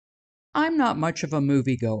I'm not much of a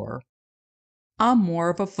moviegoer. I'm more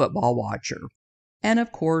of a football watcher, and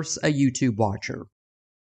of course, a YouTube watcher.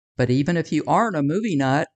 But even if you aren't a movie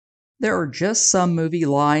nut, there are just some movie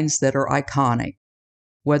lines that are iconic,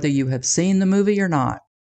 whether you have seen the movie or not.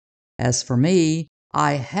 As for me,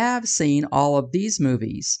 I have seen all of these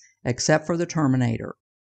movies, except for the Terminator.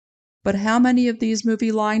 But how many of these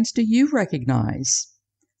movie lines do you recognize?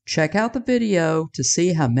 Check out the video to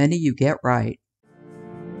see how many you get right.